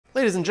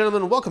Ladies and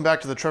gentlemen, welcome back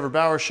to the Trevor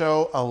Bauer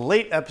Show, a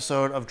late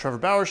episode of Trevor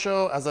Bauer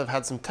Show, as I've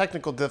had some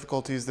technical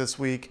difficulties this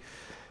week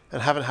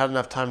and haven't had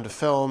enough time to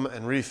film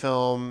and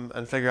refilm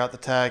and figure out the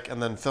tech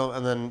and then film,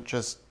 and then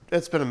just,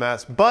 it's been a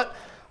mess. But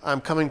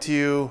I'm coming to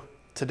you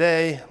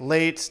today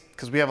late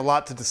because we have a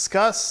lot to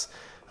discuss.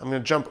 I'm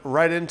going to jump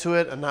right into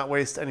it and not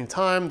waste any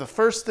time. The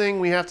first thing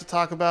we have to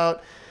talk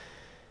about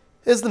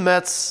is the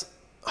Mets,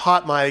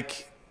 hot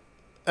mic,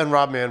 and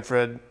Rob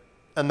Manfred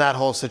and that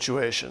whole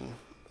situation.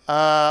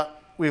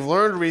 We've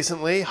learned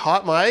recently,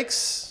 hot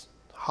mics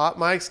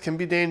can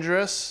be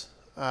dangerous.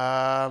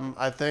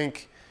 I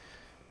think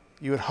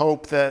you would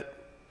hope that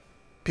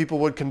people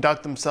would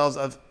conduct themselves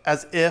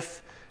as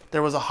if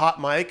there was a hot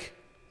mic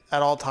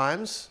at all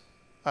times.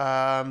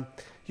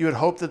 You would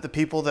hope that the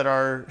people that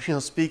are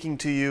speaking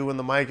to you when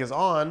the mic is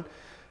on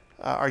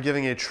are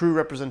giving a true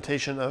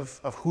representation of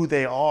who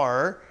they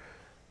are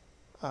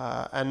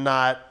and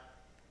not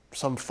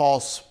some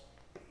false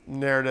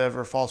narrative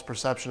or false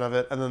perception of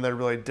it, and then they're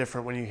really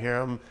different when you hear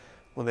them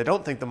when they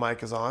don't think the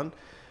mic is on.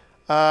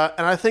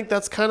 And I think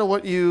that's kind of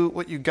what you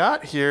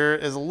got here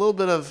is a little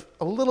bit of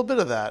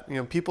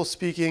that. People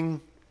speaking,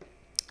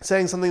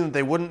 saying something that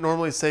they wouldn't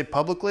normally say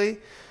publicly,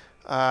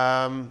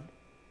 but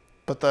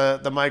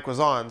the mic was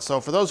on. So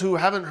for those who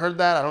haven't heard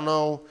that, I don't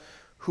know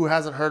who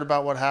hasn't heard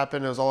about what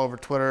happened. It was all over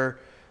Twitter.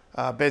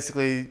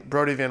 Basically,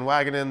 Brodie Van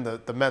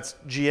Wagenen, the Mets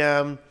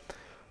GM.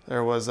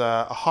 There was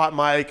a hot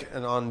mic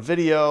and on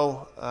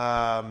video.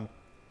 I'm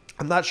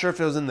not sure if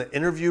it was in the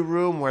interview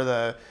room where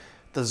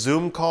the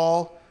Zoom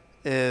call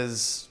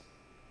is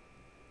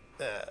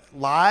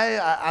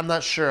live. I'm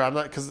not sure. I'm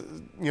not, because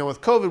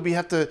with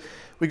COVID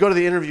we go to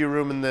the interview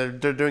room and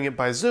they're doing it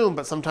by Zoom,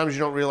 but sometimes you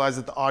don't realize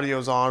that the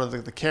audio's on or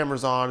the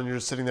camera's on and you're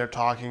just sitting there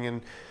talking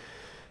and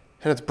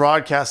it's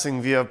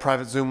broadcasting via a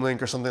private Zoom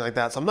link or something like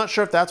that. So I'm not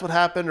sure if that's what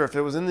happened or if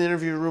it was in the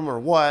interview room or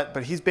what,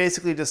 but he's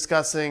basically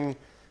discussing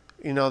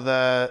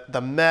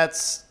the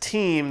Mets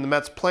team, the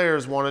Mets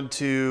players wanted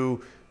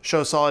to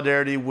show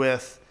solidarity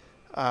with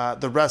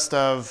the rest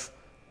of,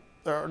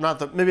 or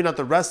maybe not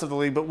the rest of the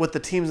league, but with the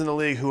teams in the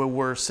league who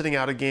were sitting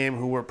out a game,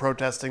 who were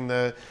protesting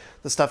the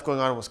stuff going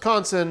on in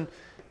Wisconsin.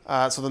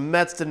 So the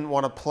Mets didn't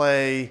want to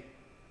play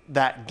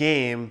that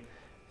game,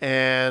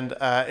 and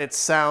it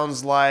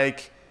sounds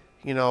like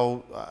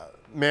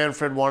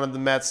Manfred wanted the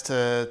Mets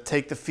to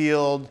take the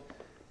field,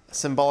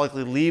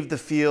 symbolically leave the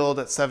field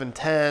at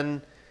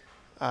 7:10.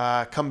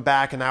 Come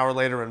back an hour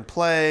later and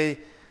play.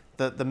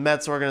 The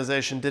Mets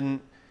organization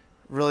didn't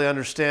really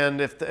understand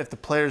if the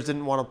players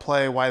didn't want to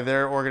play, why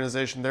their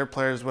organization, their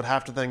players would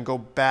have to then go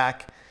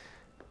back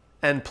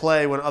and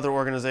play when other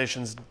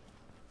organizations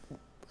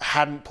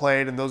hadn't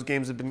played and those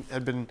games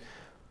had been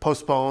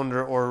postponed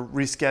or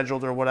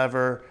rescheduled or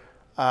whatever.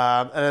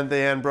 And at the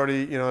end,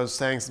 Brodie, is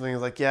saying something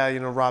like,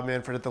 Rob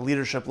Manfred at the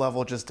leadership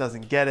level just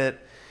doesn't get it,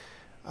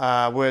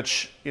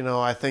 which,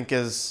 I think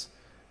is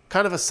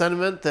kind of a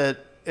sentiment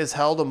that is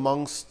held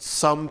amongst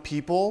some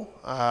people.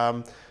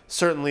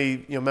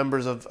 Certainly,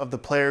 members of the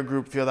player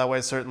group feel that way.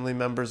 Certainly,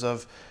 members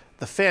of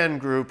the fan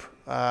group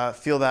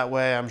feel that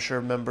way. I'm sure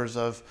members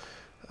of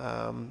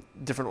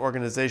different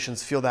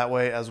organizations feel that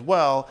way as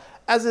well,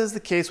 as is the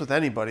case with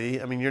anybody.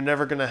 I mean, you're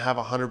never going to have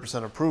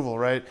 100% approval,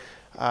 right?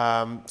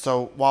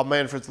 So while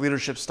Manfred's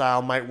leadership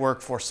style might work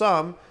for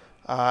some,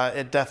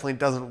 it definitely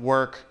doesn't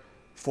work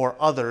for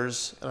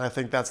others. And I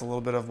think that's a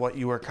little bit of what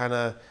you were kind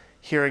of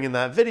hearing in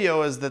that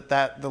video, is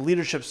that the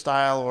leadership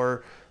style,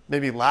 or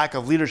maybe lack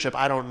of leadership,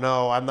 I don't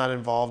know. I'm not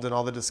involved in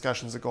all the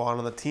discussions that go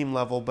on the team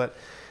level, but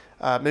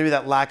maybe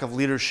that lack of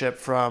leadership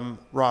from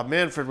Rob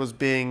Manfred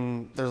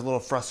there's a little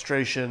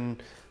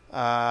frustration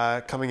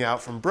coming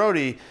out from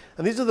Brodie.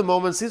 And these are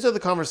the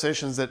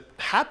conversations that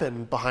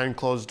happen behind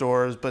closed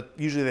doors, but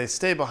usually they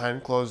stay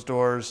behind closed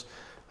doors.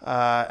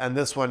 And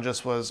this one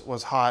just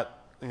was hot.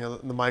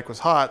 The mic was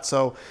hot.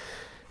 So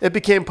it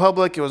became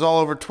public. It was all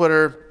over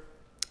Twitter.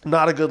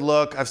 Not a good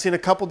look. I've seen a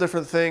couple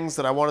different things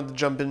that I wanted to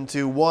jump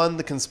into. One,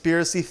 the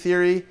conspiracy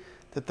theory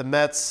that the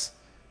Mets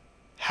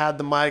had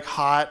the mic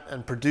hot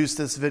and produced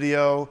this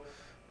video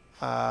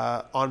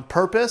on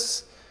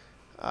purpose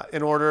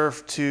in order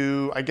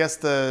to, I guess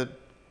the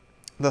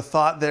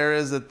thought there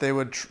is that they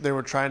were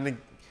trying to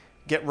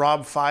get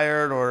Rob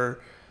fired or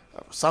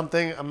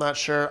something. I'm not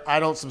sure. I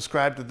don't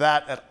subscribe to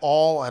that at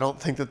all. I don't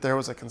think that there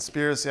was a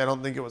conspiracy. I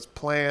don't think it was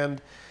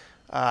planned.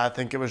 I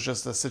think it was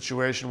just a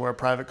situation where a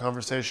private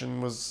conversation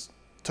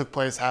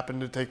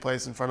happened to take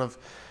place in front of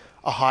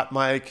a hot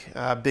mic,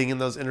 being in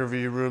those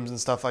interview rooms and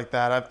stuff like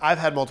that. I've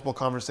had multiple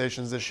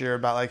conversations this year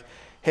about like,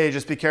 hey,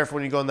 just be careful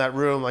when you go in that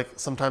room. Like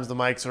sometimes the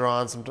mics are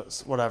on,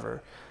 sometimes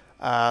whatever.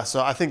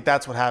 So I think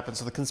that's what happened.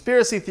 So the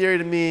conspiracy theory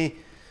to me,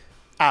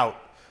 out.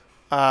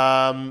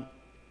 The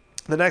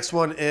next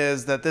one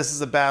is that this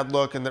is a bad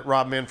look and that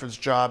Rob Manfred's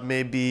job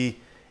may be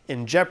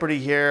in jeopardy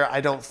here. I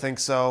don't think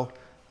so.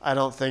 I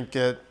don't think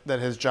that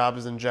his job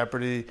is in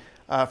jeopardy.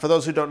 For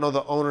those who don't know,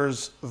 the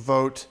owners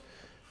vote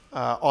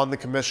on the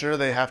commissioner.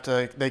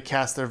 They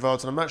cast their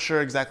votes, and I'm not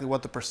sure exactly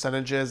what the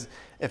percentage is,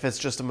 if it's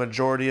just a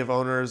majority of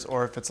owners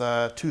or if it's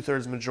a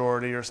 2/3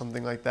 majority or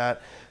something like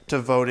that to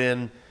vote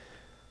in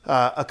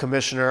a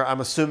commissioner.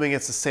 I'm assuming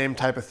it's the same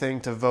type of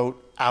thing to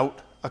vote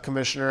out a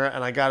commissioner,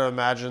 and I got to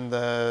imagine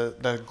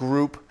the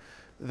group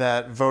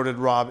that voted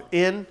Rob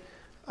in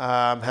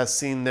has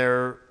seen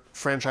their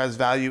franchise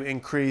value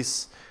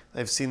increase.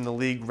 They've seen the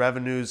league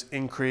revenues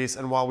increase,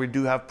 and while we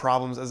do have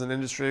problems as an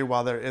industry,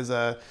 while there is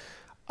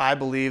I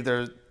believe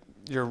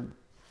you're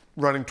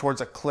running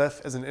towards a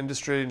cliff as an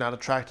industry, not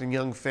attracting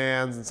young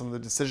fans, and some of the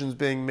decisions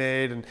being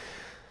made, and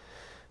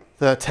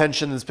the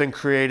tension that's been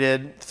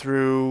created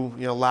through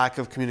lack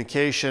of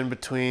communication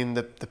between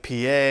the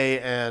PA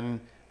and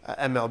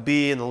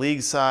MLB and the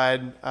league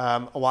side.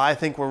 While I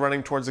think we're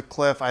running towards a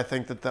cliff, I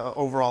think that the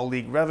overall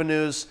league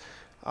revenues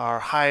are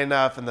high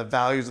enough and the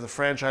values of the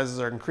franchises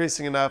are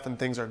increasing enough and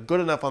things are good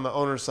enough on the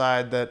owner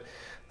side that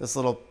this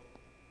little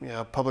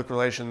public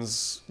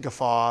relations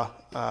guffaw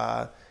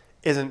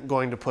isn't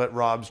going to put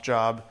Rob's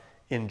job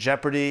in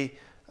jeopardy.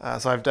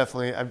 So I've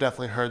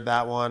definitely heard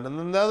that one. And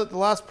then the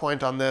last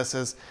point on this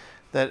is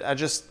that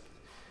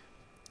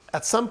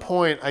at some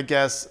point, I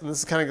guess, and this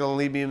is kind of going to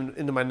lead me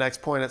into my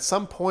next point. At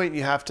some point,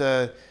 you have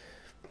to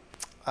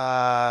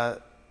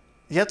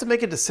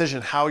make a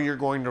decision how you're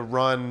going to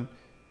run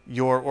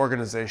your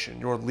organization,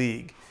 your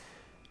league,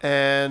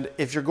 and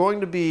if you're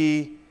going to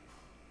be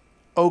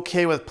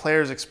okay with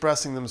players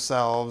expressing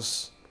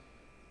themselves,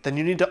 then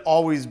you need to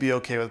always be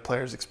okay with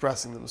players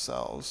expressing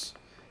themselves.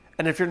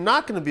 And if you're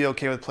not going to be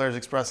okay with players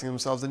expressing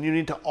themselves, then you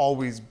need to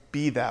always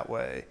be that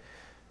way.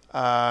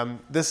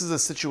 This is a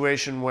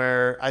situation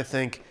where I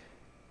think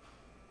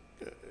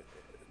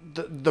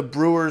the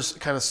Brewers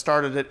kind of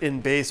started it in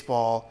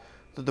baseball.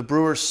 The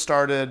Brewers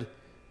started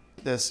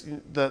this,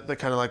 the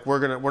kind of like,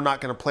 we're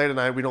not going to play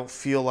tonight. We don't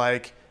feel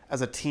like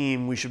as a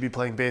team we should be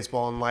playing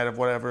baseball in light of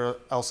whatever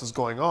else is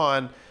going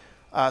on.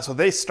 So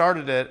they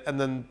started it, and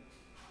then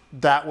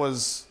that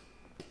was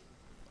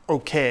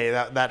okay.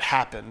 That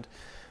happened,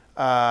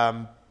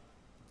 and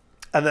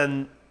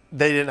then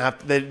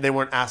they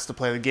weren't asked to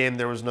play the game.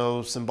 There was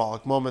no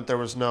symbolic moment. There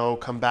was no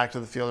come back to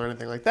the field or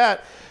anything like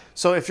that.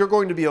 So if you're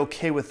going to be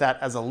okay with that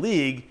as a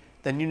league,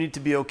 then you need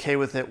to be okay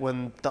with it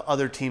when the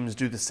other teams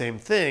do the same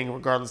thing,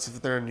 regardless if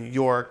they're in New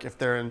York, if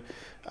they're in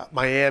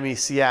Miami,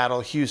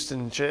 Seattle,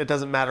 Houston. It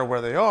doesn't matter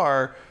where they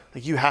are.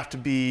 Like, you have to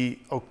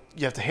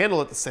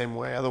handle it the same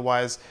way.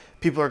 Otherwise,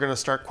 people are going to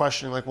start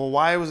questioning, like, well,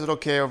 why was it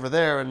okay over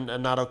there and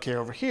not okay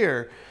over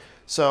here?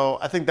 So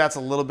I think that's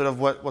a little bit of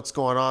what's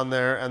going on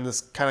there, and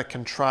this kind of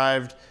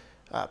contrived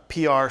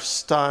PR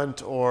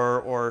stunt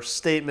or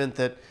statement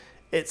that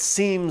it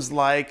seems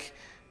like,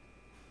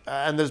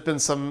 and there's been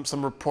some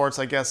reports,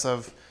 I guess,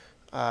 of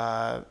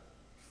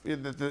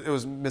it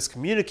was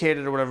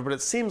miscommunicated or whatever, but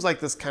it seems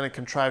like this kind of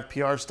contrived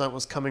PR stunt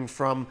was coming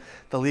from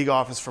the league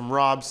office, from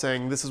Rob,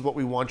 saying, this is what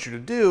we want you to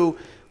do.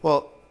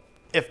 Well,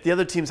 if the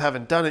other teams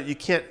haven't done it, you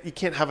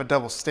can't have a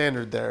double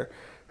standard there.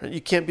 Right?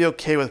 You can't be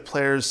okay with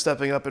players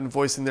stepping up and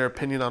voicing their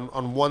opinion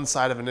on one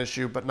side of an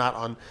issue, but not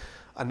on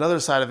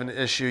another side of an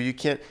issue. You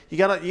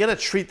gotta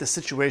treat the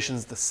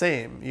situations the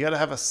same. You gotta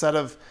have a set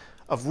of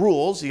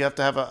rules. You have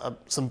to have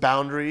some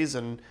boundaries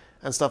and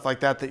stuff like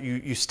that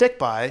you stick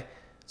by,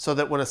 so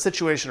that when a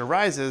situation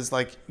arises,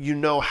 like,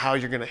 how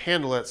you're going to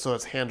handle it, so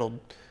it's handled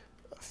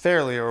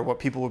fairly, or what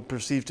people would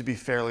perceive to be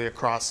fairly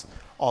across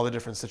all the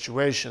different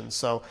situations.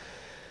 So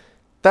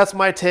that's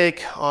my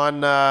take on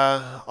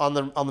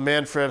the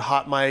Manfred,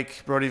 Hot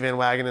Mike, Brodie Van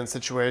Wagenen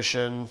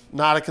situation.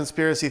 Not a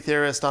conspiracy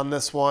theorist on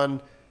this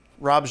one.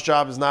 Rob's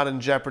job is not in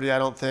jeopardy, I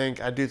don't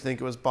think. I do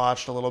think it was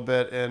botched a little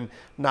bit in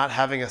not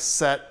having a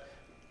set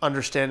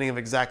understanding of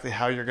exactly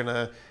how you're going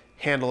to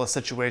handle a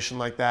situation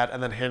like that,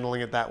 and then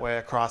handling it that way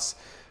across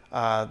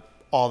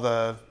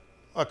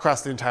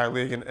across the entire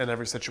league and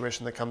every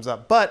situation that comes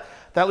up. But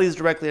that leads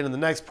directly into the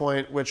next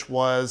point, which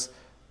was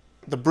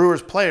the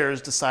Brewers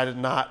players decided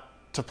not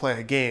to play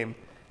a game,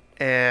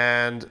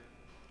 and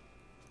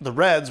the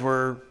Reds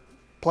were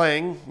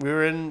playing. We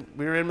were in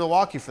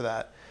Milwaukee for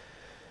that.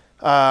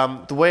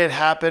 The way it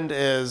happened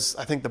is,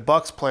 I think the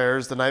Bucks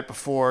players the night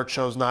before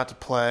chose not to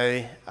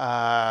play.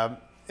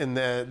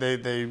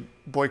 They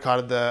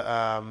boycotted the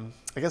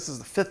I guess it was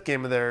the fifth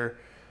game of their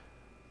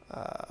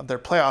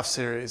playoff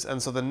series,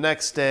 and so the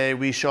next day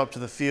we show up to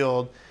the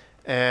field,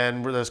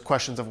 and there's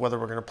questions of whether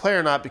we're going to play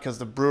or not, because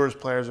the Brewers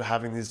players are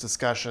having these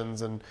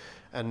discussions, and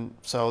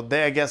so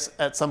they, I guess,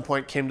 at some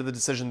point came to the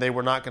decision they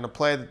were not going to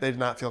play, that they did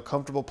not feel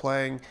comfortable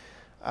playing,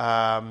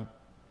 and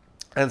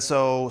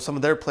so some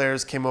of their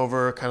players came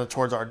over kind of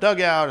towards our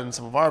dugout, and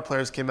some of our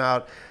players came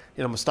out.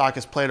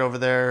 Moustakas played over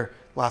there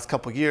last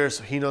couple of years,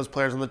 so he knows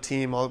players on the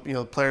team.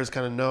 Players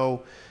kind of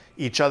know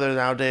each other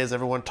nowadays.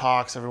 Everyone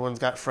talks. Everyone's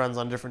got friends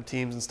on different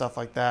teams and stuff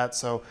like that.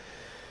 So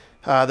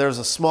there was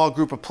a small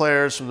group of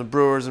players from the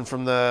Brewers and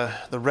from the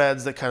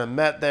Reds that kind of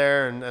met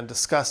there and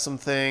discussed some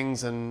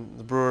things. And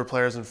the Brewer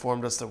players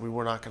informed us that we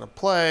were not going to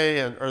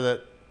play, or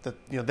that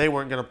they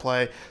weren't going to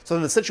play. So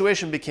then the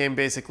situation became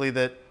basically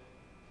that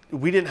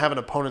we didn't have an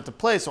opponent to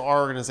play, so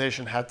our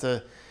organization had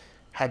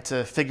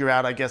to figure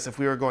out, I guess, if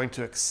we were going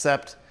to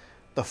accept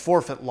the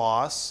forfeit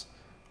loss,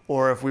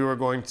 or if we were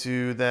going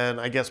to then,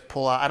 I guess,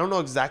 pull out. I don't know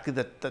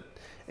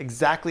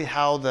exactly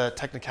how the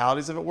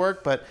technicalities of it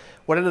work, but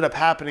what ended up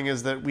happening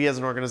is that we as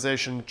an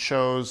organization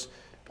chose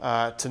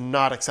to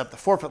not accept the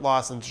forfeit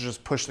loss and to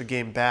just push the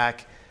game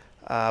back.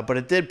 But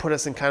it did put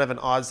us in kind of an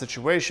odd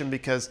situation,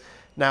 because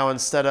now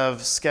instead of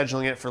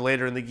scheduling it for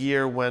later in the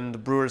year when the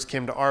Brewers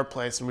came to our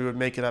place and we would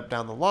make it up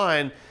down the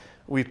line,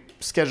 we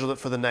scheduled it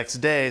for the next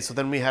day. So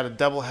then we had a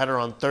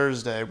doubleheader on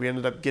Thursday. We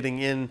ended up getting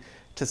in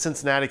to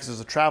Cincinnati because it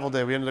was a travel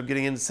day. We ended up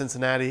getting into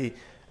Cincinnati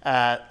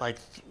at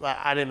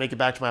I didn't make it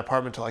back to my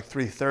apartment until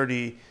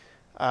 3:30.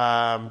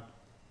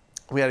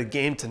 We had a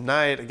game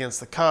tonight against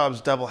the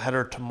Cubs,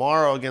 doubleheader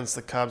tomorrow against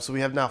the Cubs. So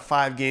we have now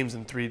 5 games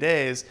in 3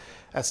 days.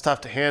 That's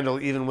tough to handle,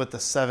 even with the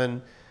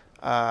 7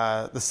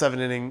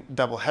 inning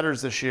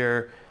doubleheaders this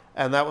year.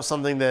 And that was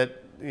something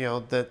that,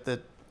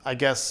 that I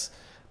guess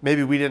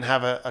maybe we didn't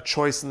have a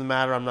choice in the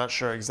matter. I'm not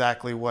sure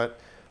exactly what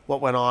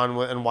went on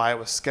and why it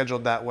was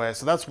scheduled that way.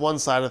 So that's one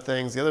side of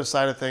things. The other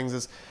side of things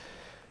is,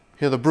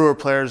 the Brewer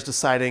players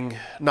deciding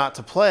not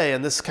to play.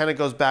 And this kind of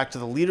goes back to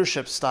the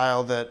leadership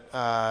style that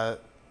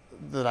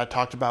I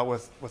talked about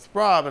with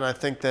Rob. And I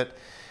think that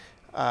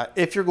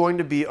if you're going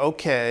to be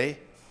okay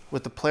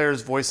with the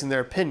players voicing their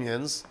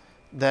opinions,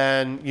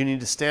 then you need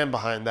to stand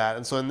behind that.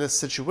 And so in this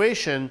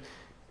situation,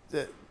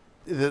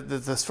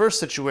 this first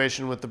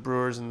situation with the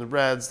Brewers and the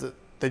Reds, that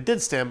they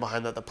did stand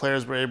behind that. The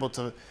players were able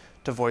to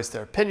voice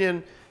their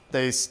opinion.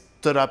 They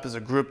stood up as a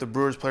group. The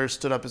Brewers players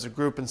stood up as a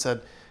group and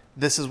said,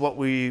 this is what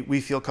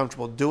we feel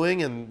comfortable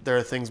doing, and there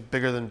are things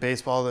bigger than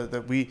baseball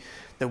that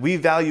we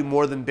value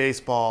more than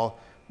baseball,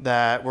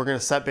 that we're going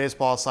to set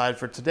baseball aside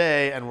for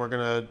today, and we're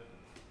going to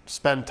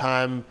spend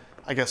time,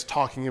 I guess,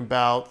 talking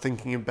about,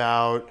 thinking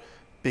about,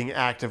 being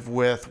active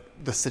with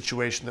the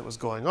situation that was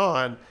going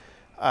on.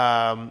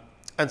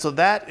 And so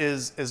that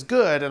is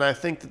good, and I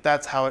think that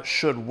that's how it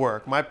should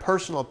work. My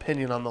personal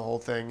opinion on the whole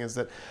thing is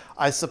that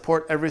I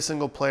support every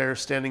single player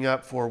standing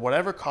up for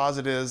whatever cause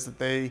it is that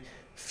they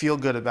feel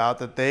good about,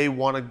 that they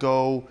want to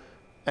go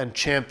and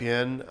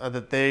champion,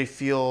 that they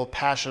feel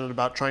passionate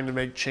about trying to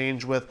make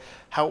change with,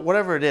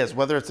 whatever it is,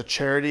 whether it's a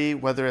charity,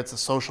 whether it's a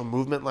social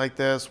movement like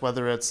this,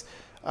 whether it's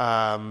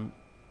a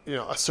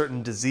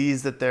certain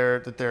disease that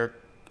they're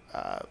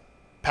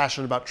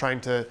passionate about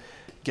trying to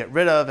get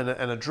rid of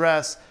and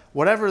address.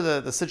 Whatever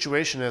the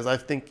situation is, I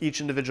think each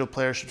individual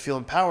player should feel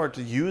empowered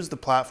to use the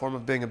platform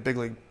of being a big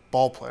league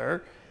ball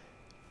player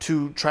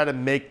to try to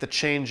make the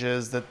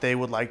changes that they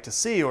would like to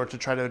see, or to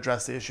try to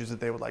address the issues that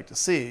they would like to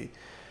see.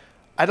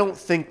 I don't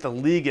think the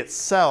league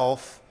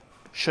itself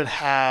should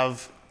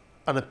have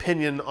an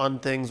opinion on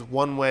things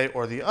one way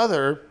or the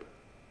other,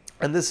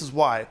 and this is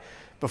why.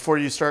 Before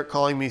you start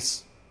calling me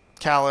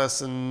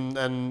callous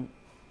and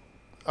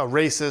a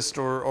racist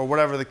or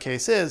whatever the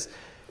case is,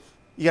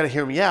 you got to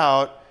hear me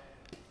out.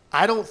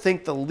 I don't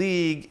think the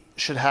league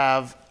should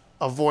have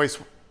a voice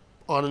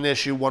on an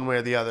issue one way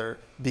or the other,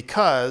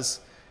 because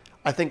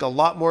I think a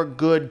lot more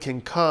good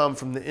can come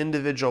from the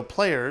individual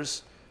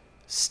players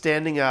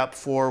standing up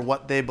for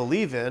what they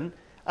believe in,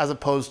 as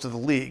opposed to the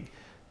league.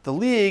 The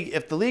league,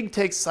 if the league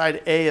takes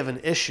side A of an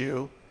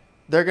issue,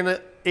 they're going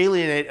to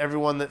alienate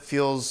everyone that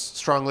feels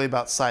strongly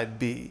about side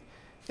B.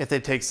 If they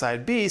take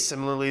side B,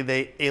 similarly,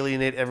 they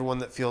alienate everyone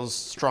that feels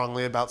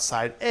strongly about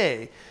side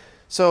A.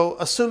 So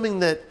assuming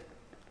that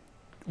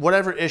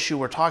whatever issue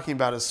we're talking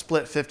about is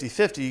split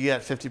 50-50, you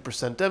got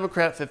 50%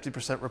 Democrat,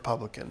 50%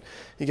 Republican.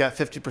 You got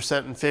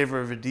 50% in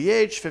favor of a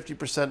DH,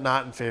 50%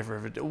 not in favor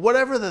of a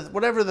whatever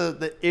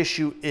the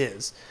issue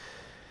is.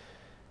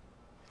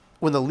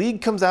 When the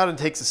league comes out and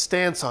takes a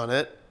stance on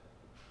it,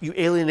 you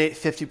alienate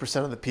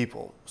 50% of the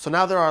people. So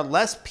now there are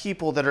less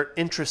people that are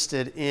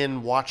interested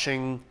in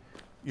watching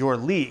your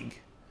league,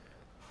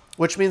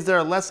 which means there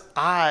are less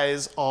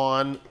eyes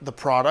on the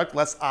product,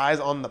 less eyes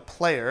on the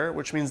player,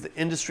 which means the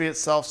industry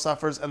itself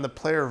suffers and the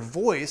player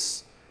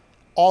voice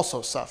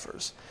also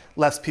suffers.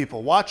 Less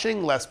people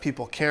watching, less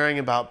people caring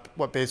about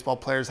what baseball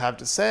players have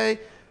to say,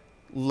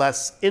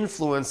 less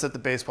influence that the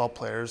baseball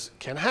players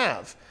can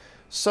have.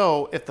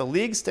 So if the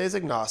league stays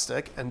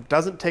agnostic and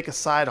doesn't take a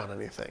side on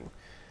anything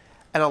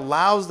and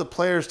allows the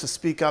players to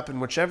speak up in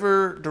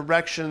whichever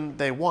direction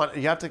they want,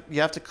 you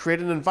have to create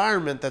an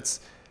environment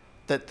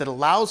that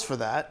allows for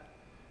that.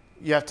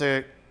 You have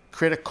to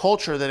create a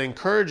culture that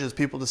encourages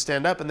people to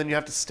stand up, and then you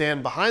have to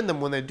stand behind them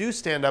when they do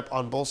stand up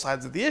on both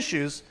sides of the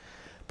issues.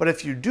 But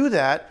if you do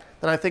that,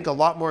 then I think a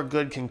lot more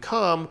good can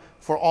come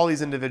for all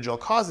these individual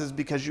causes,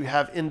 because you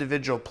have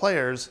individual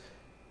players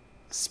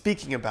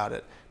speaking about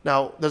it.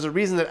 Now, there's a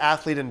reason that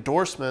athlete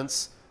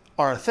endorsements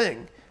are a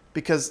thing,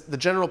 because the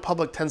general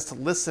public tends to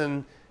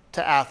listen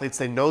to athletes.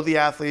 They know the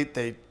athlete,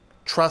 they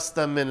trust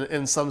them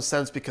in some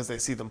sense because they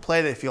see them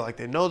play, they feel like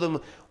they know them,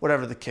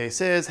 whatever the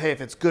case is. Hey, if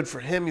it's good for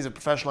him, he's a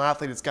professional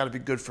athlete, it's got to be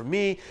good for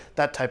me,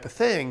 that type of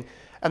thing.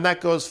 And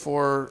that goes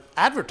for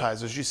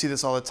advertisers. You see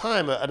this all the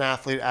time, an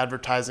athlete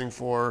advertising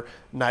for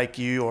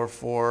Nike or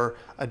for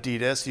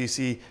Adidas. You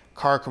see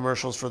car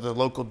commercials for the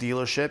local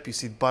dealership. You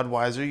see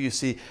Budweiser. You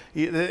see,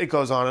 it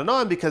goes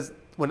on, because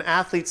when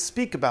athletes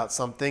speak about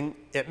something,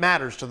 it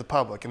matters to the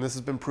public. And this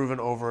has been proven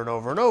over and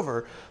over and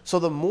over. So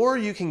the more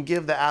you can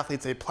give the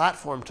athletes a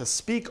platform to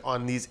speak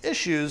on these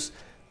issues,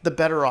 the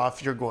better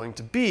off you're going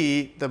to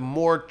be, the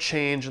more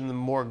change and the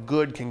more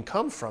good can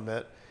come from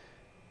it.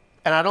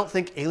 And I don't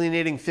think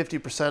alienating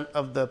 50%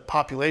 of the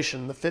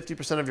population, the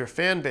 50% of your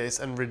fan base,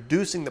 and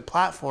reducing the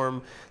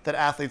platform that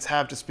athletes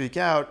have to speak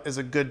out is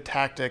a good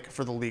tactic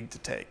for the league to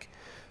take.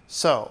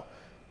 So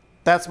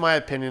that's my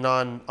opinion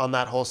on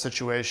that whole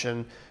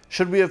situation.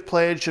 Should we have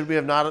played? Should we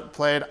have not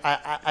played?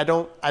 I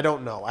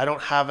don't know. I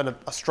don't have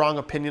a strong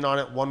opinion on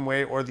it one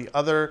way or the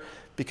other,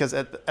 because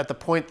at the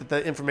point that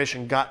the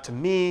information got to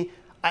me,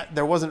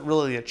 there wasn't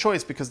really a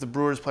choice, because the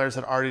Brewers players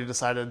had already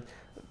decided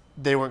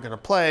they weren't going to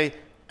play,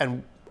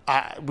 and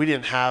we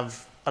didn't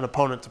have an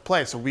opponent to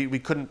play, so we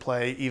couldn't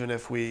play even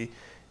if we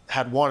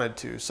had wanted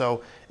to.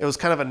 So it was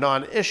kind of a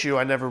non-issue.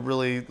 I never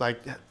really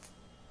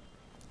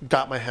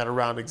got my head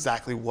around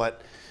exactly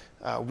what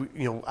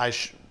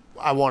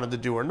I wanted to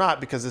do or not,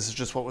 because this is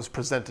just what was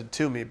presented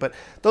to me. But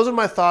those are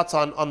my thoughts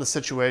on the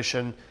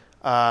situation,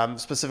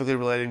 specifically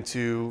relating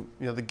to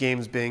the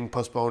games being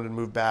postponed and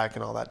moved back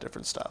and all that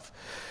different stuff.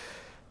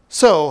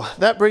 So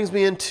that brings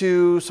me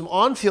into some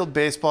on-field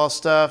baseball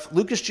stuff.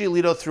 Lucas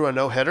Giolito threw a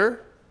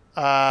no-hitter.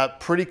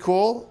 Pretty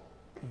cool.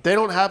 They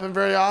don't happen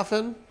very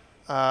often.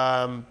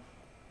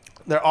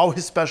 They're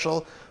always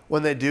special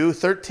when they do.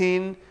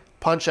 13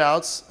 punch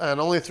outs and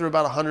only threw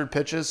about 100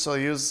 pitches. So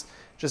he was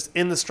just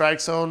in the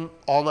strike zone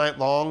all night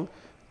long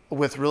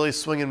with really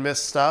swing and miss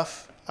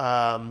stuff.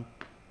 I'm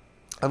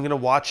going to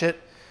watch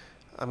it.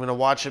 I'm going to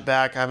watch it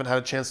back. I haven't had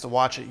a chance to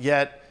watch it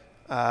yet.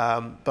 But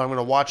I'm going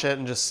to watch it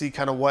and just see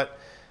kind of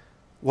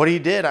what he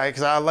did.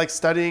 Because I like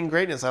studying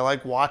greatness. I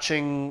like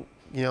watching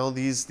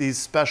these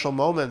special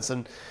moments.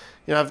 And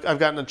I've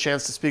gotten a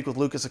chance to speak with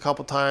Lucas a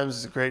couple times.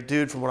 He's a great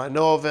dude from what I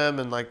know of him,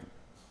 and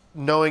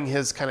knowing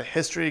his kind of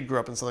history. He grew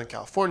up in Southern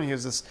California. He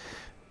was this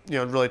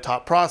really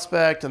top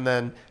prospect, and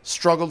then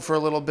struggled for a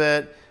little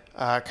bit,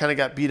 kind of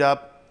got beat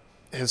up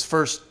his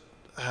first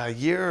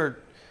year.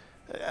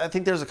 I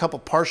think there's a couple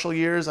partial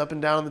years up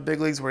and down in the big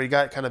leagues where he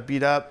got kind of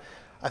beat up.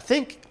 I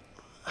think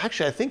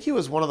he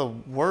was one of the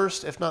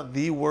worst, if not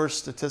the worst,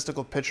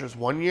 statistical pitchers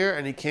one year,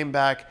 and he came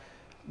back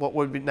what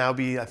would now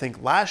be, I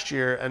think, last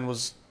year, and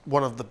was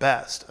one of the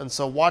best. And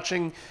so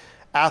watching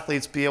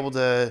athletes be able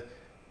to,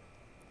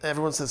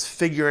 everyone says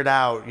figure it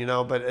out,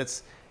 but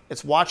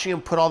it's watching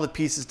him put all the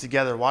pieces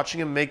together, watching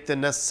him make the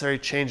necessary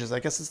changes. I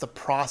guess it's the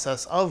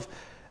process of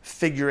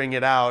figuring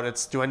it out.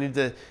 It's, do I need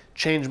to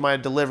change my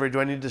delivery?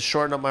 Do I need to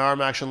shorten up my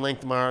arm action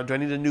length of my arm? Do I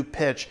need a new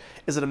pitch?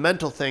 Is it a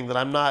mental thing that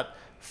I'm not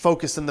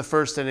focused in the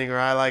first inning, or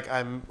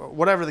I'm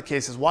whatever the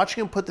case is?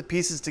 Watching him put the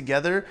pieces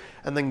together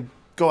and then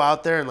go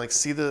out there and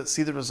see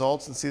the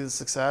results and see the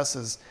success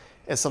is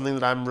something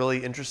that I'm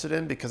really interested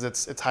in, because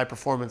it's high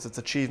performance, it's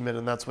achievement,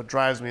 and that's what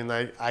drives me, and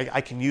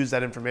I can use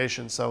that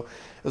information. So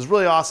it was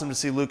really awesome to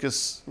see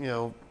Lucas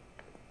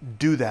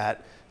do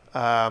that.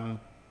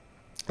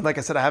 Like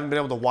I said, I haven't been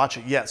able to watch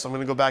it yet, so I'm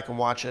going to go back and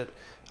watch it.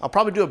 I'll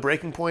probably do a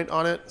breaking point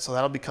on it, so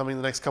that'll be coming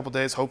the next couple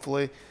days,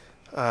 hopefully,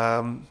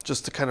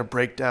 just to kind of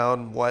break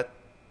down what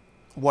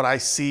I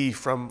see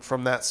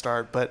from that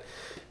start. But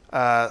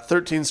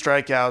 13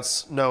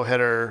 strikeouts, no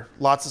hitter,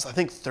 lots of, I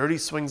think 30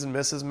 swings and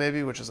misses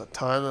maybe, which is a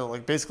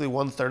ton. Basically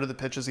 1/3 of the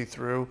pitches he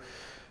threw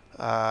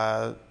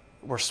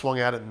were swung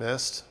at and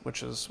missed,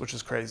 which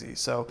is crazy.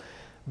 So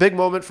big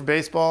moment for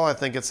baseball. I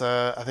think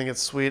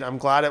it's sweet. I'm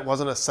glad it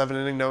wasn't a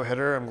 7-inning no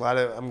hitter. I'm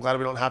glad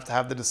we don't have to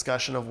have the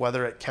discussion of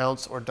whether it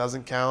counts or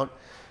doesn't count.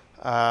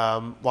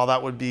 While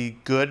that would be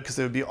good, because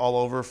it would be all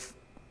over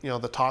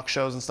the talk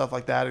shows and stuff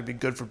like that, it'd be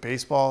good for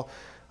baseball.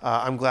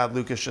 I'm glad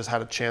Lucas just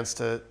had a chance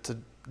to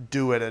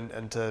do it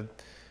and to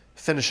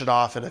finish it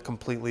off in a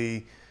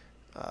completely,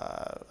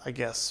 I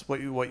guess,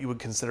 what you would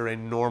consider a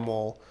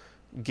normal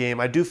game.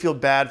 I do feel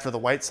bad for the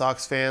White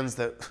Sox fans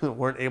that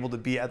weren't able to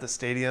be at the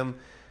stadium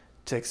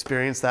to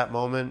experience that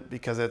moment,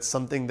 because it's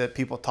something that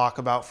people talk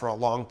about for a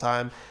long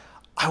time.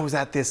 I was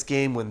at this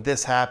game when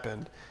this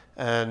happened,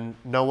 and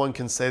no one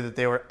can say that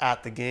they were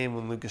at the game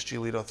when Lucas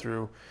Giolito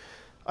threw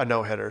a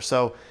no-hitter.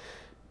 So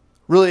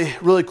really,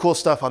 really cool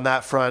stuff on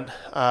that front.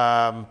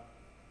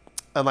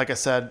 And like I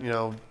said,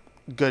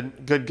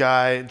 good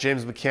guy.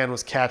 James McCann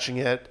was catching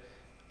it.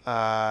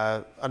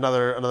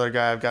 Another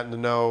guy I've gotten to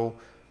know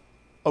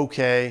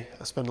okay.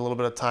 I spent a little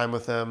bit of time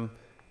with him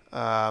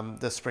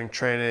this spring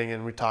training,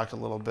 and we talked a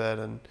little bit,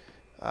 and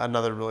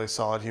another really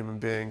solid human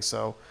being.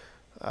 So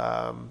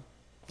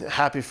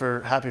happy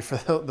for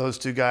those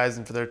two guys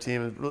and for their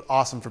team. It's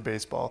awesome for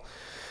baseball.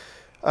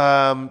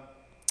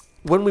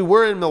 When we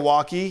were in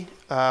Milwaukee,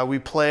 we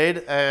played,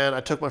 and I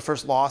took my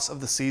first loss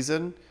of the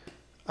season.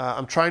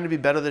 I'm trying to be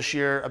better this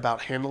year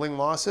about handling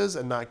losses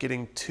and not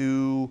getting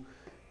too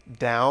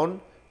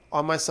down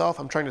on myself.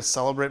 I'm trying to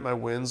celebrate my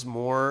wins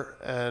more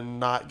and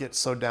not get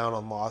so down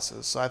on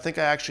losses. So I think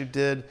I actually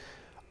did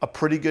a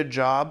pretty good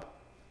job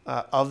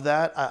of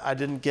that. I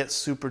didn't get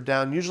super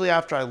down. Usually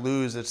after I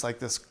lose, it's like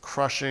this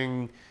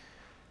crushing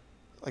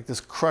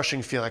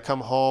feeling. I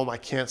come home, I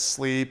can't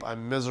sleep,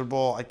 I'm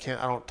miserable, I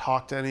don't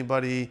talk to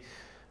anybody.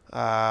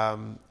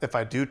 If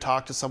I do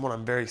talk to someone,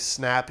 I'm very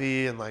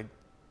snappy and like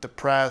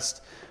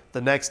depressed.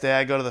 The next day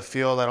I go to the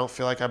field, I don't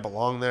feel like I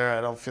belong there.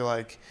 I don't feel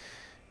like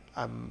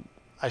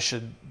I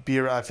should be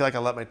around. I feel like I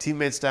let my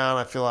teammates down.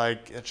 I feel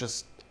like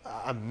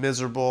I'm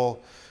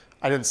miserable.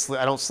 I don't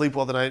sleep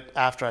well the night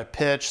after I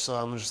pitch, so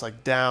I'm just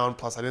like down.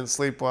 Plus I didn't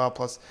sleep well.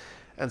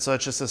 And so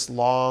it's just this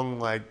long,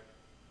 like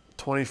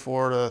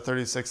 24 to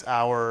 36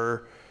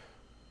 hour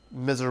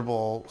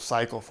miserable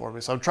cycle for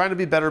me. So I'm trying to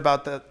be better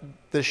about that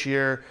this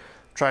year.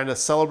 Trying to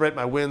celebrate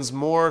my wins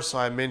more so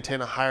I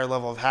maintain a higher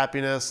level of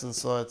happiness, and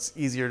so it's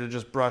easier to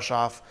just brush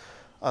off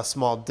a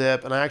small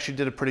dip. And I actually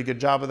did a pretty good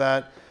job of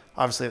that.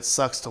 Obviously, it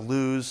sucks to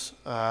lose.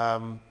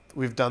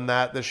 We've done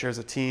that this year as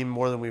a team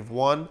more than we've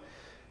won,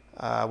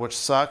 which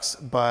sucks,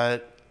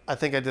 but I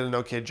think I did an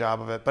okay job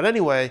of it. But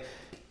anyway,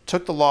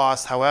 took the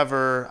loss.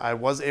 However, I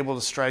was able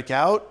to strike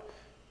out,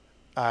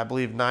 I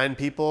believe, 9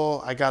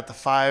 people. I got the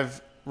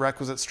 5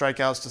 requisite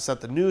strikeouts to set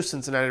the new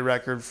Cincinnati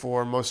record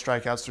for most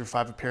strikeouts through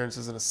 5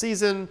 appearances in a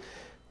season,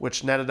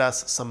 which netted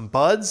us some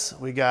buds.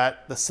 We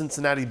got the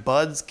Cincinnati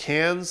Buds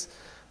cans.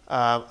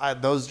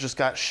 Those just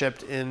got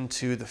shipped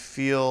into the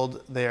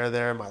field. They are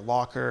there in my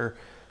locker.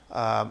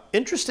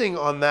 Interesting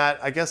on that,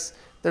 I guess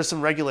there's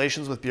some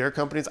regulations with beer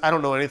companies. I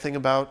don't know anything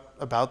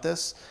about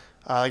this.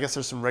 I guess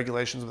there's some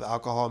regulations with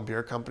alcohol and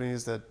beer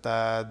companies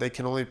that they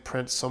can only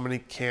print so many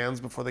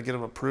cans before they get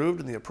them approved,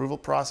 and the approval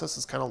process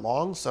is kind of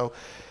long. So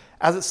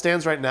as it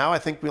stands right now, I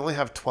think we only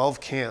have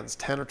 12 cans,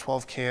 10 or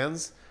 12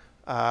 cans,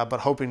 but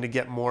hoping to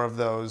get more of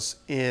those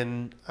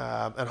in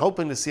and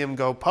hoping to see them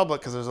go public,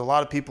 because there's a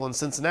lot of people in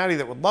Cincinnati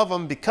that would love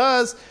them,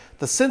 because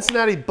the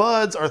Cincinnati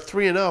Buds are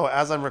 3-0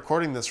 as I'm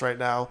recording this right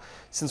now.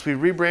 Since we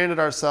rebranded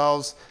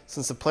ourselves,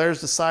 since the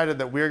players decided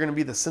that we're going to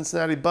be the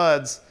Cincinnati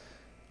Buds,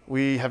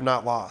 we have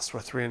not lost.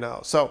 We're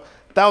 3-0. So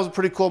that was a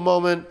pretty cool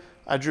moment.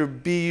 I drew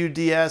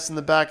BUDS in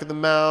the back of the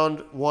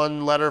mound,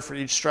 1 letter for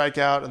each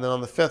strikeout, and then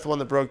on the 5th one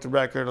that broke the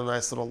record, a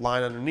nice little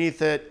line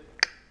underneath it.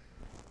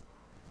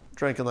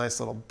 Drank a nice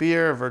little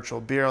beer,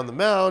 virtual beer on the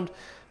mound.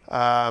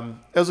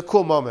 It was a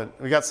cool moment.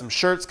 We got some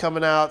shirts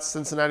coming out,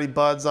 Cincinnati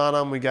Buds on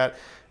them.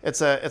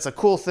 It's a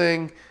cool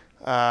thing.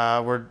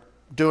 We're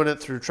doing it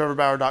through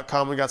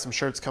trevorbauer.com. We got some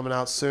shirts coming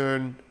out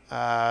soon.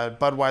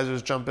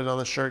 Budweiser's jumping in on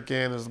the shirt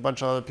game. There's a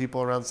bunch of other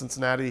people around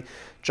Cincinnati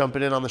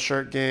jumping in on the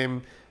shirt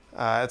game.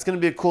 It's going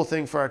to be a cool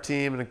thing for our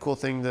team and a cool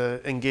thing to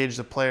engage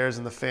the players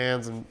and the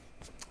fans and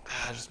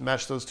just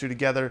mesh those two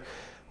together,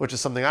 which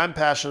is something I'm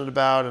passionate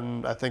about,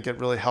 and I think it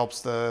really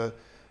helps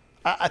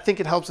I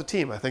think it helps the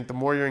team. I think the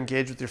more you're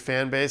engaged with your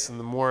fan base and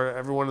the more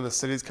everyone in the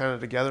city's kind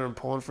of together and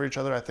pulling for each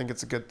other, I think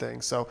it's a good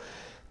thing. So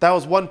that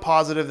was one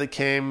positive that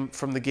came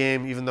from the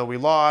game, even though we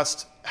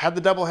lost. Had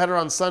the doubleheader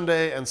on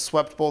Sunday and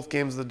swept both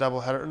games of the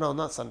doubleheader. No,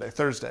 not Sunday,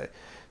 Thursday.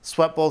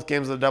 Swept both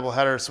games of the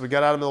doubleheader. So we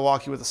got out of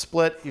Milwaukee with a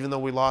split, even though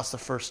we lost the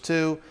first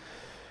 2.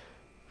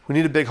 We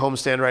need a big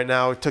homestand right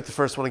now. We took the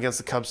first one against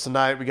the Cubs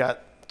tonight. We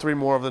got 3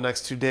 more over the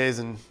next 2 days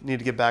and need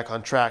to get back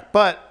on track.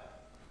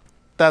 But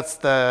that's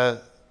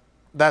the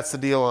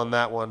deal on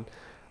that one.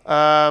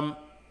 A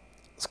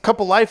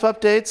couple life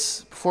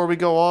updates before we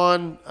go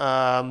on.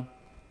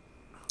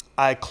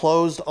 I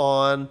closed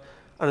on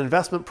an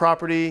investment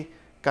property,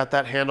 got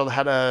that handled.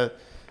 Had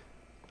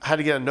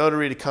to get a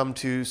notary to come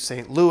to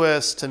St.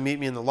 Louis to meet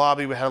me in the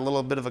lobby. We had a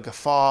little bit of a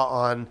guffaw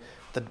on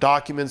the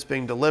documents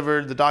being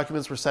delivered. The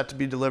documents were set to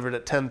be delivered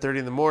at 10:30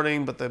 in the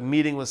morning, but the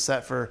meeting was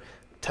set for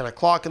 10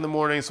 o'clock in the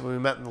morning. So when we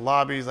met in the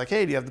lobby, he's like,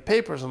 "Hey, do you have the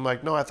papers?" I'm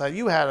like, "No, I thought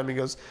you had them." He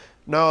goes,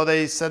 "No,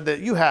 they said that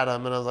you had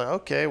them." And I was like,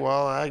 "Okay,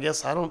 well, I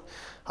guess I don't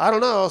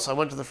know." So I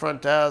went to the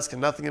front desk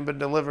and nothing had been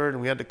delivered,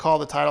 and we had to call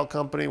the title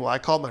company. Well, I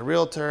called my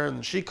realtor,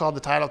 and she called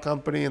the title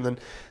company, and then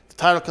the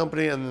title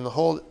company, and then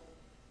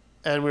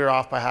and we were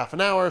off by half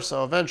an hour.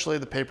 So eventually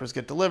the papers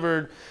get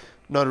delivered.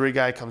 Notary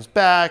guy comes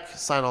back,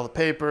 sign all the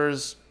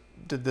papers.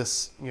 Did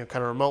this,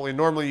 kind of remotely.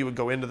 Normally you would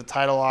go into the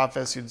title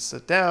office, you'd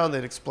sit down,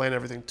 they'd explain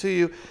everything to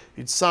you,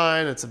 you'd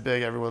sign. It's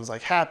everyone's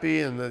like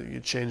happy, and then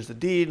you'd change the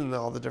deed and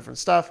all the different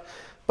stuff.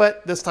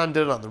 But this time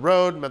did it on the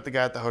road, met the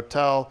guy at the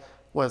hotel,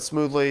 went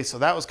smoothly. So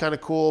that was kind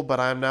of cool.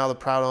 But I'm now the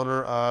proud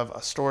owner of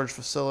a storage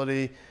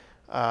facility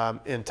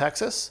in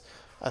Texas,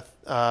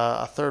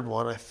 a third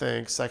one, I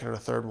think, second or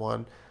third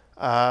one.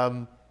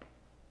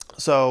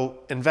 So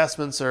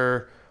investments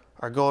are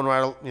going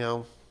right,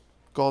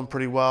 going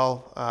pretty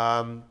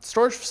well.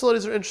 Storage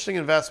facilities are an interesting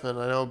investment.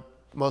 I know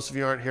most of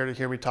you aren't here to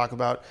hear me talk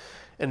about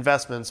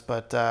investments,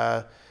 but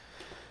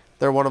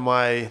they're one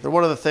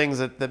of the things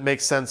that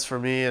makes sense for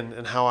me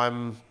and how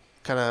I'm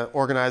kind of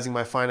organizing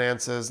my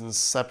finances and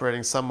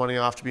separating some money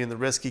off to be in the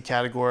risky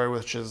category,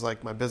 which is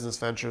like my business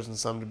ventures, and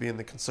some to be in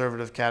the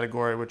conservative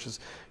category, which is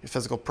your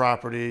physical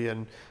property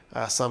and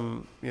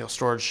some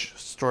storage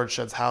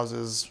sheds,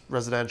 houses,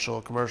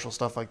 residential, commercial,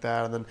 stuff like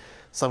that, and then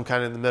some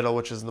kind of in the middle,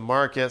 which is in the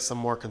market, some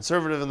more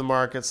conservative in the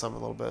market, some a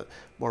little bit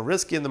more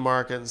risky in the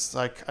market. And it's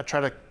like I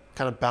try to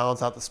kind of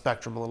balance out the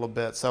spectrum a little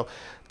bit. So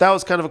that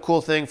was kind of a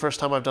cool thing. First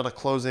time I've done a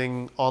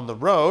closing on the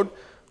road,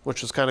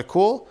 which was kind of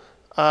cool.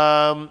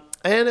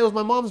 And it was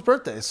my mom's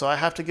birthday, so I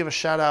have to give a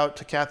shout out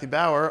to Kathy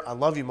Bauer. I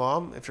love you,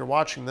 Mom, if you're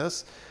watching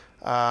this.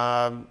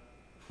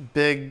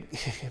 Big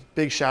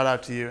shout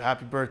out to you.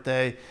 Happy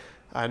birthday.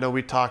 I know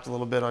we talked a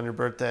little bit on your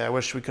birthday. I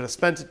wish we could have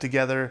spent it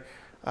together.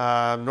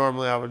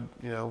 Normally I would,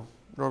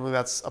 normally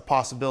that's a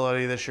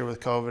possibility. This year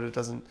with COVID, it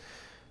doesn't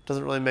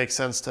really make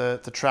sense to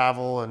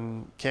travel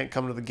and can't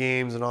come to the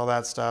games and all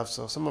that stuff.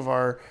 So some of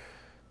our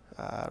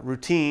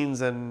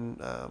routines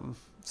and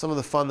some of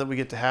the fun that we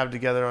get to have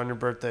together on your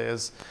birthday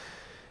is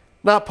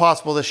not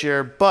possible this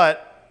year,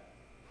 but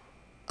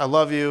I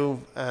love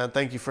you and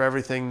thank you for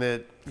everything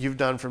that you've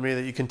done for me,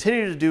 that you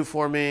continue to do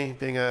for me,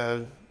 being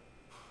a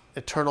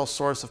eternal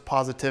source of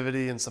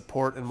positivity and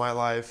support in my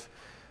life.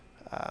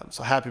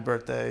 So happy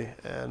birthday,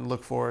 and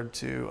look forward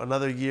to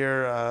another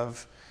year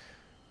of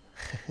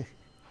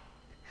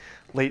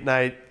late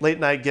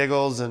night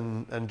giggles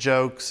and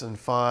jokes and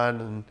fun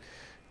and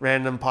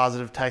random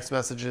positive text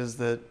messages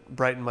that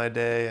brighten my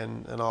day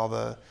and all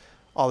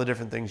the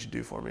different things you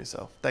do for me.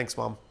 So thanks,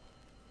 Mom.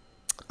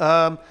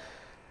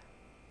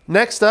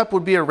 Next up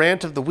would be a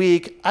rant of the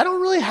week. I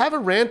don't really have a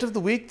rant of the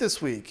week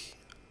this week.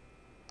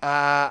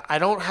 I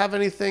don't have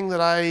anything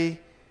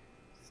nothing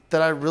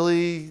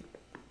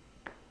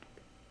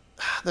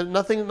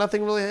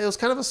really. It was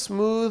kind of a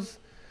smooth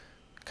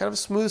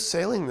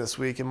sailing this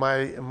week in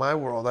my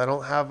world. I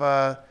don't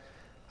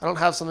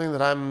have something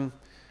that I'm,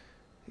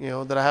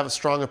 that I have a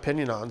strong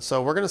opinion on.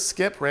 So we're going to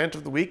skip rant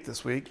of the week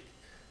this week.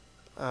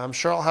 I'm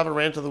sure I'll have a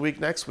rant of the week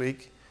next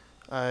week.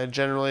 I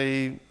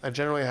generally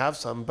have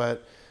some,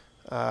 but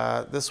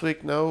this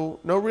week no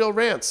real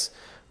rants,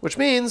 which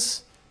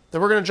means that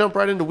we're going to jump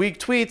right into week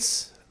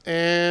tweets,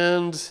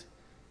 and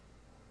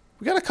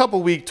we got a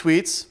couple week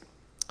tweets.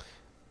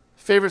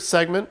 Favorite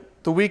segment,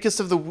 the weakest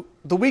of the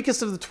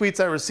tweets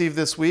I received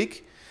this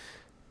week.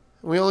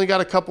 We only got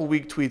a couple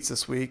weak tweets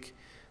this week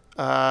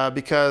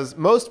because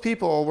most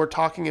people were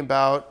talking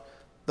about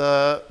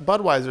the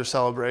Budweiser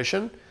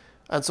celebration.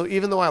 And so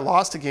even though I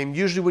lost a game,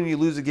 usually when you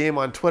lose a game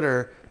on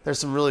Twitter, there's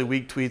some really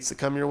weak tweets that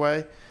come your way.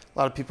 A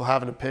lot of people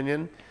have an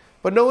opinion.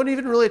 But no one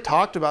even really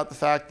talked about the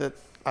fact that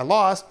I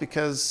lost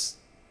because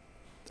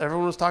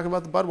everyone was talking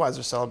about the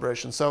Budweiser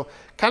celebration. So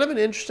kind of an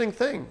interesting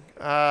thing.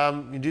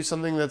 You do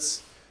something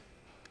that's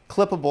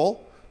clippable,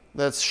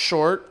 that's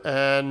short,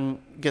 and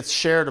gets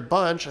shared a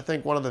bunch. I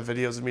think one of the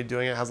videos of me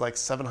doing it has like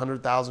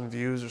 700,000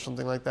 views or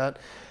something like that.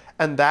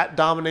 And that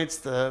dominates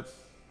the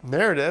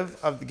narrative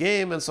of the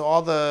game. And so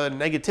all the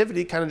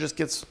negativity kind of just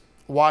gets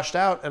washed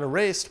out and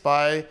erased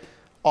by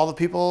all the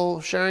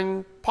people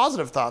sharing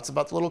positive thoughts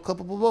about the little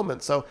clippable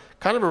moment. So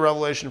kind of a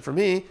revelation for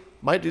me.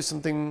 Might do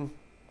something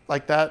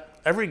like that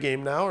every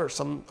game now, or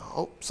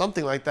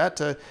something like that,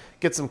 to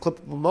get some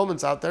clippable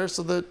moments out there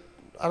so that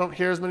I don't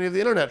hear as many of the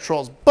internet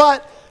trolls.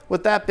 But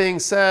with that being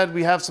said,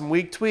 we have some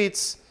weak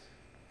tweets.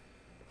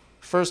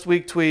 First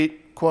weak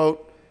tweet,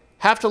 quote,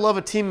 "Have to love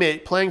a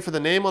teammate playing for the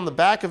name on the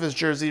back of his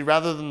jersey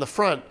rather than the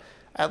front.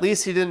 At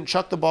least he didn't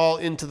chuck the ball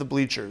into the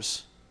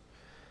bleachers."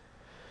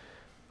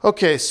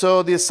 Okay,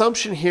 so the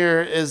assumption here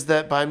is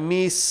that by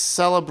me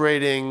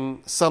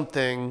celebrating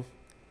something,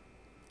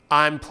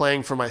 I'm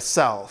playing for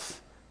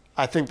myself.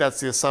 I think that's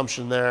the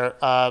assumption there,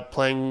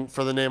 playing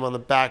for the name on the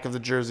back of the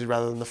jersey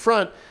rather than the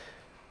front.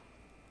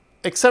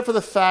 Except for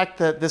the fact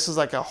that this is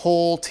like a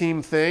whole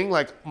team thing.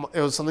 Like,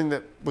 it was something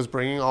that was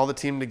bringing all the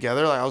team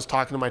together. Like, I was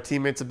talking to my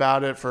teammates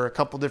about it for a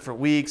couple different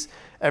weeks.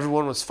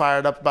 Everyone was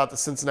fired up about the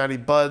Cincinnati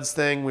Buds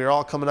thing. We were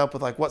all coming up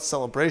with like, what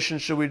celebration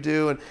should we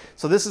do? And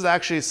so this is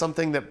actually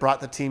something that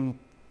brought the team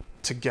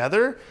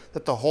together,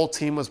 that the whole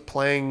team was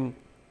playing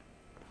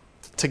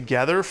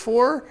together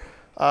for.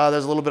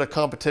 There's a little bit of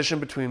competition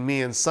between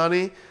me and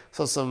Sonny.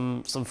 So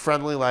some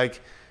friendly,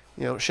 like,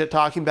 shit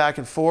talking back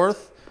and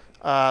forth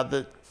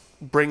that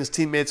brings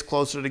teammates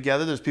closer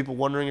together. There's people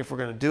wondering if we're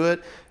going to do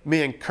it.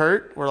 Me and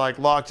Kurt were like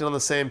locked in on the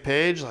same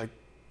page, like,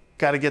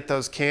 got to get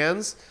those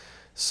cans.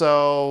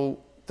 So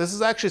this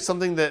is actually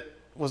something that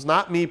was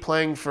not me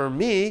playing for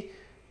me.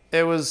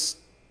 It was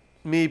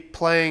me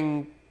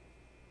playing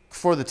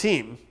for the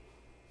team.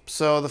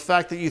 So the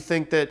fact that you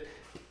think that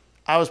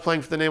I was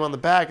playing for the name on the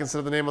back instead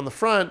of the name on the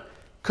front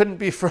couldn't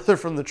be further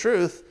from the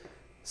truth.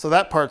 So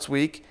that part's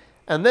weak.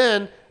 And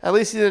then at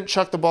least he didn't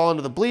chuck the ball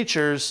into the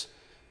bleachers.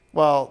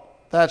 Well,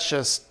 that's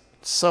just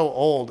so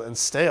old and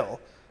stale.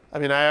 I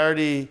mean, I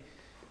already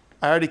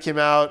came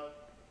out,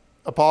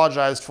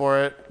 apologized for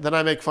it. Then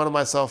I make fun of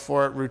myself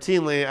for it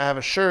routinely. I have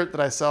a shirt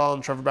that I sell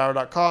on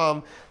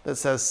trevorbauer.com that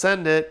says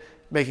 "Send it,"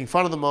 making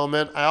fun of the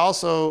moment. I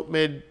also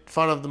made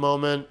fun of the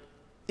moment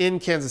in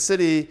Kansas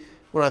City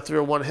when I threw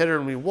a one-hitter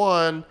and we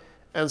won,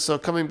 And so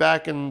coming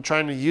back and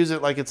trying to use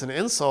it like it's an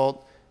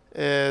insult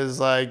is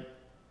like,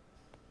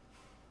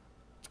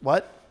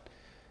 what?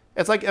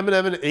 It's like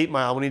Eminem in 8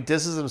 Mile when he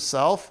disses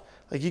himself.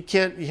 Like you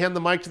hand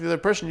the mic to the other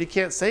person, you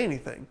can't say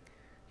anything.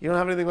 You don't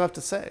have anything left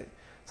to say.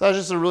 So that was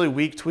just a really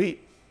weak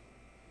tweet.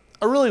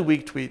 A really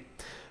weak tweet.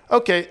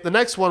 Okay, the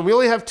next one. We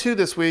only have 2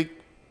 this week.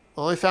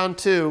 Only found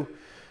 2.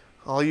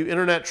 All you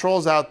internet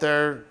trolls out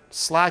there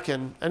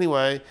slacking.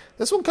 Anyway,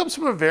 this one comes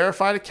from a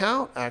verified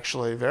account,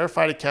 actually.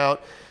 Verified account.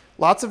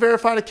 Lots of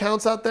verified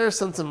accounts out there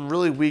send some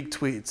really weak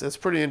tweets. It's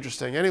pretty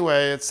interesting.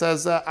 Anyway, it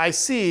says, I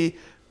see,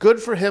 good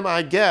for him,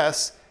 I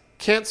guess.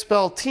 Can't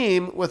spell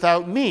team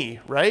without me,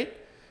 right?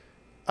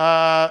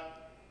 How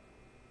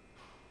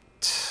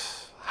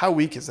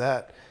weak is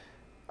that?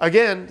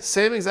 Again,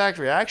 same exact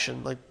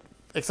reaction, like,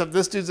 except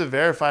this dude's a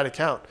verified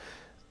account.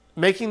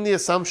 Making the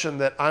assumption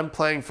that I'm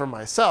playing for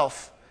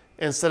myself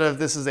instead of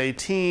this is a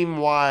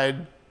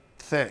team-wide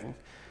thing.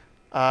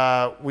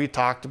 We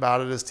talked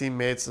about it as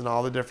teammates and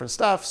all the different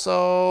stuff,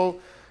 so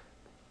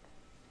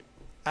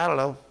I don't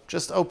know,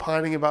 just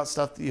opining about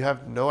stuff that you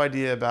have no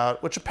idea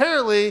about, which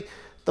apparently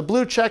the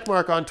blue check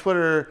mark on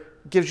Twitter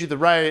gives you the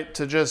right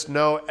to just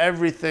know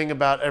everything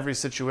about every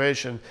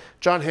situation.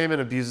 John Heyman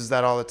abuses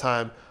that all the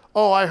time.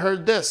 Oh, I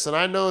heard this and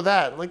I know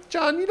that. I'm like,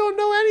 John, you don't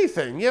know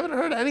anything. You haven't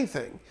heard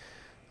anything.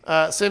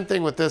 Same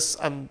thing with this.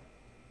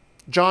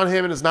 John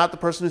Heyman is not the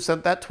person who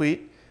sent that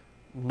tweet.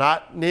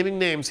 Not naming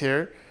names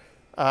here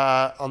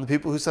on the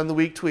people who send the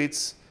weak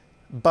tweets.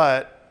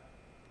 But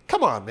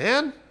come on,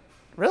 man.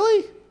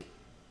 Really?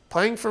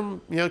 Playing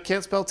from,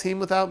 can't spell team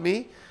without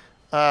me?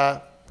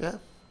 Yeah.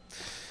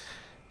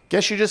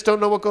 Guess you just don't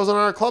know what goes on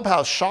in our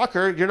clubhouse.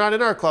 Shocker, you're not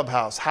in our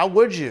clubhouse. How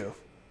would you?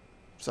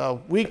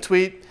 So, weak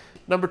tweet,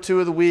 number 2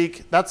 of the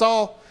week. That's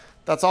all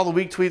the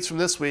weak tweets from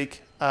this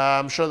week.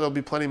 I'm sure there'll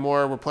be plenty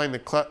more. We're playing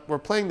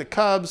the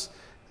Cubs,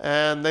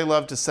 and they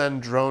love to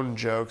send drone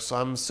jokes. So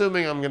I'm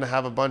assuming I'm going to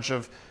have a bunch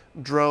of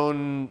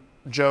drone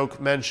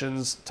joke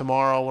mentions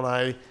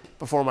tomorrow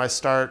before my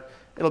start.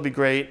 It'll be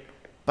great.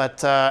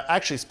 But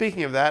actually,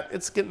 speaking of that,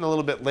 it's getting a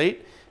little bit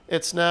late.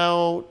 It's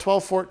now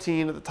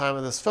 12:14 at the time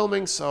of this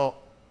filming, so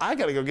I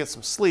got to go get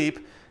some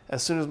sleep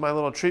as soon as my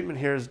little treatment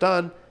here is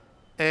done,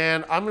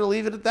 and I'm going to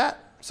leave it at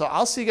that. So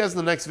I'll see you guys in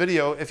the next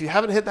video. If you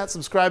haven't hit that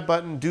subscribe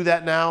button, do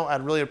that now.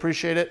 I'd really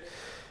appreciate it.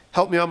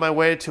 Help me on my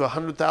way to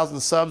 100,000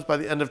 subs by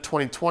the end of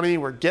 2020.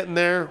 We're getting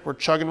there. We're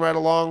chugging right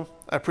along.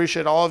 I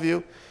appreciate all of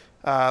you.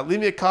 Leave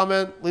me a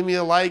comment, leave me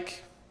a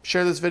like,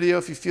 share this video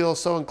if you feel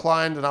so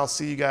inclined, and I'll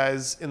see you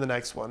guys in the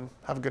next one.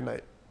 Have a good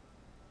night.